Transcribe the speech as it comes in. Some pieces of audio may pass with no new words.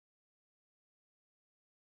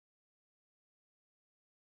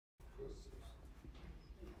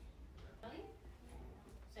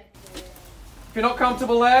If you're not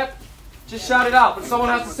comfortable there, just shout it out. But someone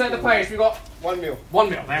has to set the pace. We've got 1 mil. 1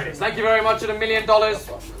 mil. There it is. Thank you very much at $1 million.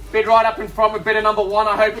 Bid right up in front with bidder number 1.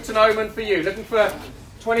 I hope it's an omen for you. Looking for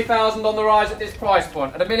 20,000 on the rise at this price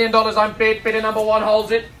point. At $1 million, I'm bid. Bidder number 1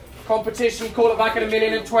 holds it. Competition, call it back at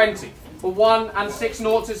 $1,020,000. For 1 and 6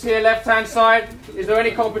 noughts is here, left-hand side. Is there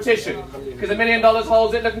any competition? Because $1 million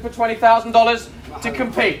holds it, looking for $20,000 to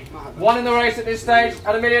compete. 1 in the race at this stage.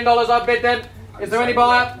 At $1 million, I bid then. Is there any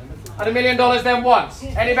buyer? At $1 million, then once.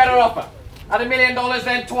 Any better offer? At $1 million,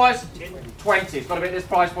 then twice. 20. It's got to be at this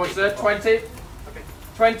price point, sir. 20.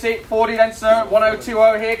 20. 40 then, sir.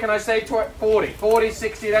 1020 here. Can I say 40? 40,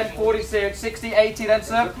 60 then. 40, 60, 80 then,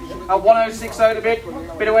 sir. At 1060 the bid.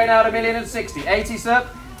 Bid away now at $1,060,000. 80, sir.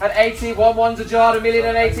 At 80, 1-1's a jar,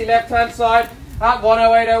 $1,080,000 left-hand side. At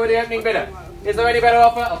 1080 with the opening bidder. Is there any better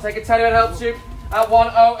offer? I'll take a 10 if it helps you. At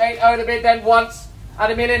 1080 the bid, then once. At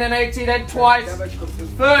 $1,080,000, then twice.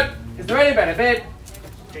 Third. Is there any better bid?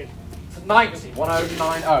 90.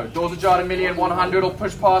 1090. Doors ajar at $1,100,000 or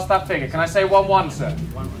push past that figure. Can I say 1-1, sir?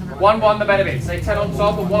 1-1 the better bid. Say 10 on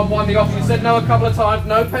top and 1-1 the offer. You said no a couple of times.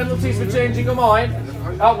 No penalties for changing your mind.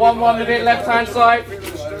 At 1-1 the bid, left-hand side.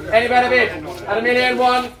 Any better bid? At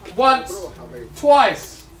 $1,001,000, once,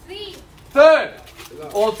 twice. Third.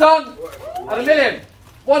 All done. At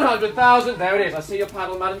 $1,100,000. There it is. I see your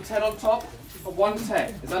paddle, madam. 10 on top. At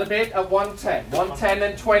 110. Is that a bid? At 110. 110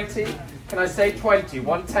 then 20. Can I say 20?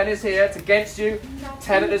 110 is here. It's against you.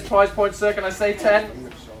 10 at this price point, sir. Can I say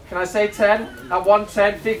 10? Can I say 10? At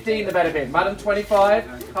 110, 15 the better bid. Madam, 25.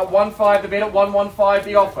 At 1.5 the bid. At 115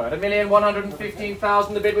 the offer. At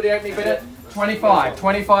 $1,115,000 the bid with the opening bidder. 25.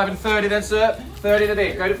 25 and 30 then, sir. 30 the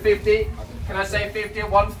bid. Go to 50. Can I say 50? At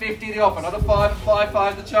 150 the offer. Another 5 and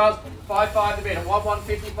 5.5 the chance. 5.5 the bid. At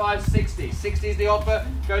 1.155, 60. 60 is the offer.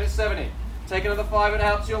 Go to 70. Take another 5 and it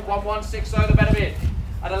helps you. At 1.160 the better bid.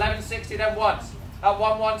 At 11.60 then once. At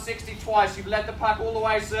 1.160 twice. You've led the pack all the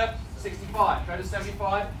way, sir. 65. Go to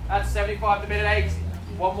 75. At 75 the bid at 80.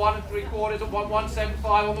 1.1 3/4 at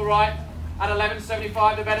 1.175 on the right. At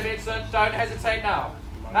 11.75 the better bid, sir. Don't hesitate now.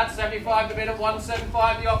 At 75 the bid at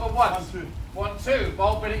 1.75 the offer once. 1-2.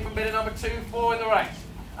 Bold bidding from bidder number 2, 4 in the race.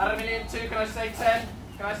 At $1,002,000, can I say 10?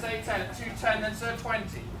 Can I say 10? At 2.10 then, sir,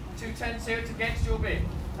 20. 2.10 here, it's against your bid.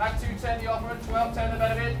 At 2.10 the offer. At 12.10 the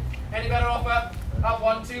better bid. Any better offer? At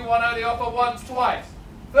 1.210 the offer once, twice.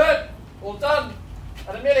 Third. All done.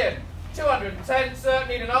 At $1,210,000, sir.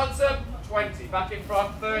 Need an answer. 20. Back in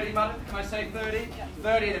front. 30, madam. Can I say 30?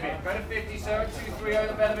 30 the bid. Go to 50, sir. At 2.30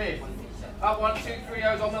 the better bid. At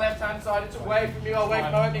 1.230 is on the left-hand side. It's away from you. Away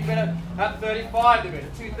from my opening bidder. At 35 the bid.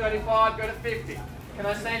 At 2.35, go to 50. Can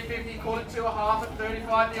I say 50? Call it 2.5. At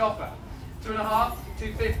 35 the offer. 2.5,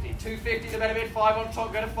 2.50. 2.50 the better bid. 5 on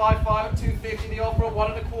top. Go to 5.5 at 2.50 the offer. At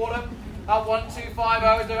 1.25. At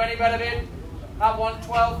 1.250, is there any better bid? At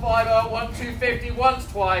 1.1250, 1.250 once,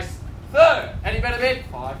 twice. Third. Any better bid?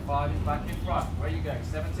 5.5 is back in front. Where are you going?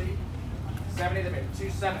 70? 70 the bid.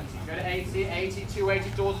 270. Go to 80. 80, 280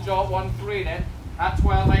 doors ajar. 1.3 then. At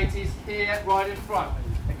 12.80 is here, right in front.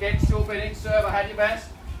 Against your bidding, sir. I had your best.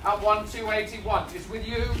 At 1.280 once. It's with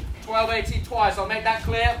you. 12.80 twice. I'll make that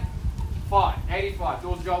clear. 5.85.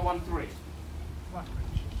 Doors ajar. 1.3.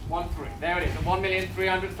 1.3. There it is. At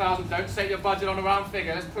 $1,300,000. Don't set your budget on a round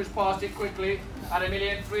figure. Let's push past it quickly. At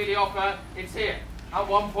 $1,003,000 the offer. It's here. At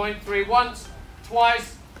 1.3 once,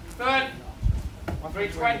 twice, third.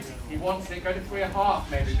 3.20. He wants it. Go to 3.5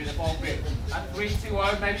 maybe with a bold bid. At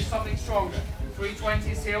 3.20 maybe something stronger.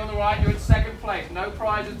 3.20 is here on the right. You're in second place. No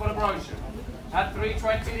prizes but a brochure. At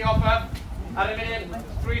 3.20 the offer. At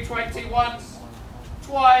 $1,320,000 once,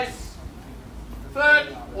 twice,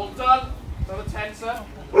 third. All done. Another 10, sir.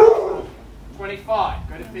 25.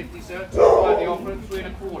 Go to 50, sir. 25 the offer at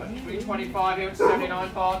 3.25. 3.25 here at 79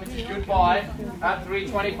 pounds, which is goodbye. At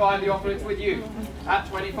 3.25 the offer, it's with you. At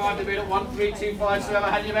 25 the bid at 1.325, sir. Have I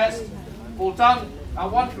had your best? All done. At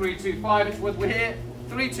 1.325, it's with we're here.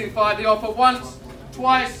 3.25 the offer once,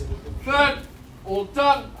 twice, third. All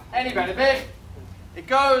done. Any better bid? It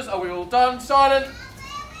goes. Are we all done? Silent.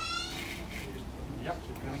 Yep,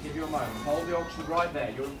 going to give you a moment. Hold the auction right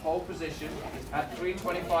there. You're in pole position. At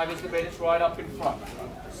 3.25 is the bid. It's right up in front.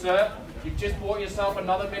 Sir, you've just bought yourself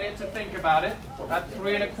another minute to think about it. At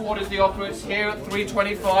 3.25 is the offer. It's here at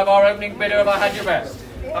 3.25. Our opening bidder. Have I had your best?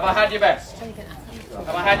 Have I had your best?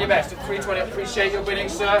 Have I had your best? At 3.20. Appreciate your bidding,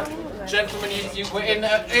 sir. Gentlemen, you were in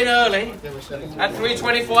early. At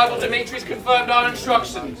 3.25, well, Dimitri's confirmed our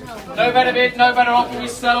instructions. No better bid, no better offer. We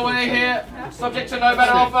sell away here. Subject to no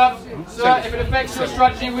better offer. Sir, if it affects your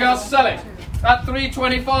strategy, we are selling. At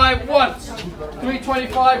 3.25 once.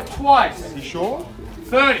 3.25 twice. You sure?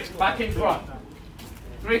 30. Back in front.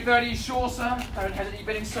 330, you sure, sir? Don't hesitate, you're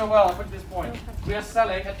bidding so well up to this point. We are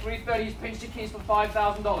selling at 330, he's pinched your keys for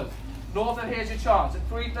 $5,000. North of here's your chance. At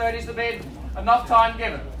 330 is the bid, enough time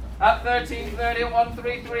given. At 1330,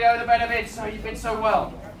 1330, the better bid, so you bid so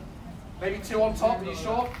well. Maybe 2 on top, are you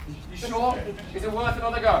sure? You sure? Is it worth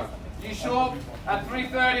another go? You sure? At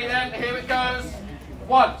 330 then, here it goes.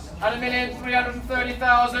 Once, at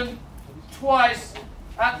 1,330,000. Twice,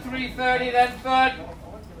 at 330 then, third,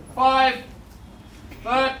 5,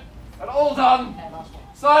 third, and all done.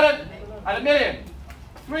 Silent, at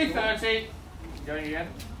 1,330,000. Going again.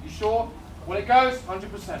 You sure? Well, it goes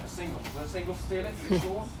 100%. A single. Will a single steal it? You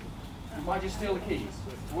sure? You might just steal the keys.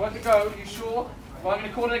 Worth a go. You sure? Well, I'm going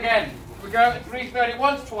to call it again. We go at 330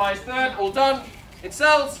 once, twice, third, all done. It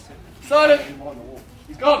sells. Silent.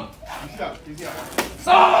 He's gone.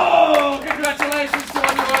 So, congratulations to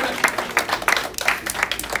our new owner.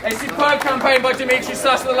 A superb campaign by Dimitri,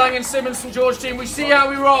 the Laing and Simmons St George team. We see how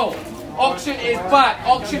we roll. Auction is back.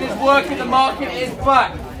 Auction is working. The market is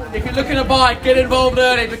back. If you're looking to buy, get involved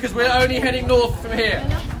early because we're only heading north from here.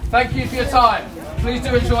 Thank you for your time. Please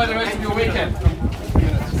do enjoy the rest of your weekend.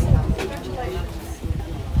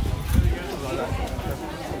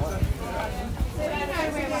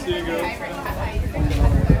 See you girls.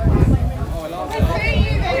 Oh, I love it. I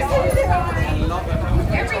love it.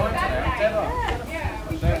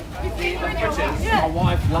 My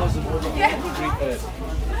wife loves them.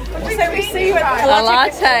 So we see you at the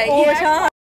latte all the time.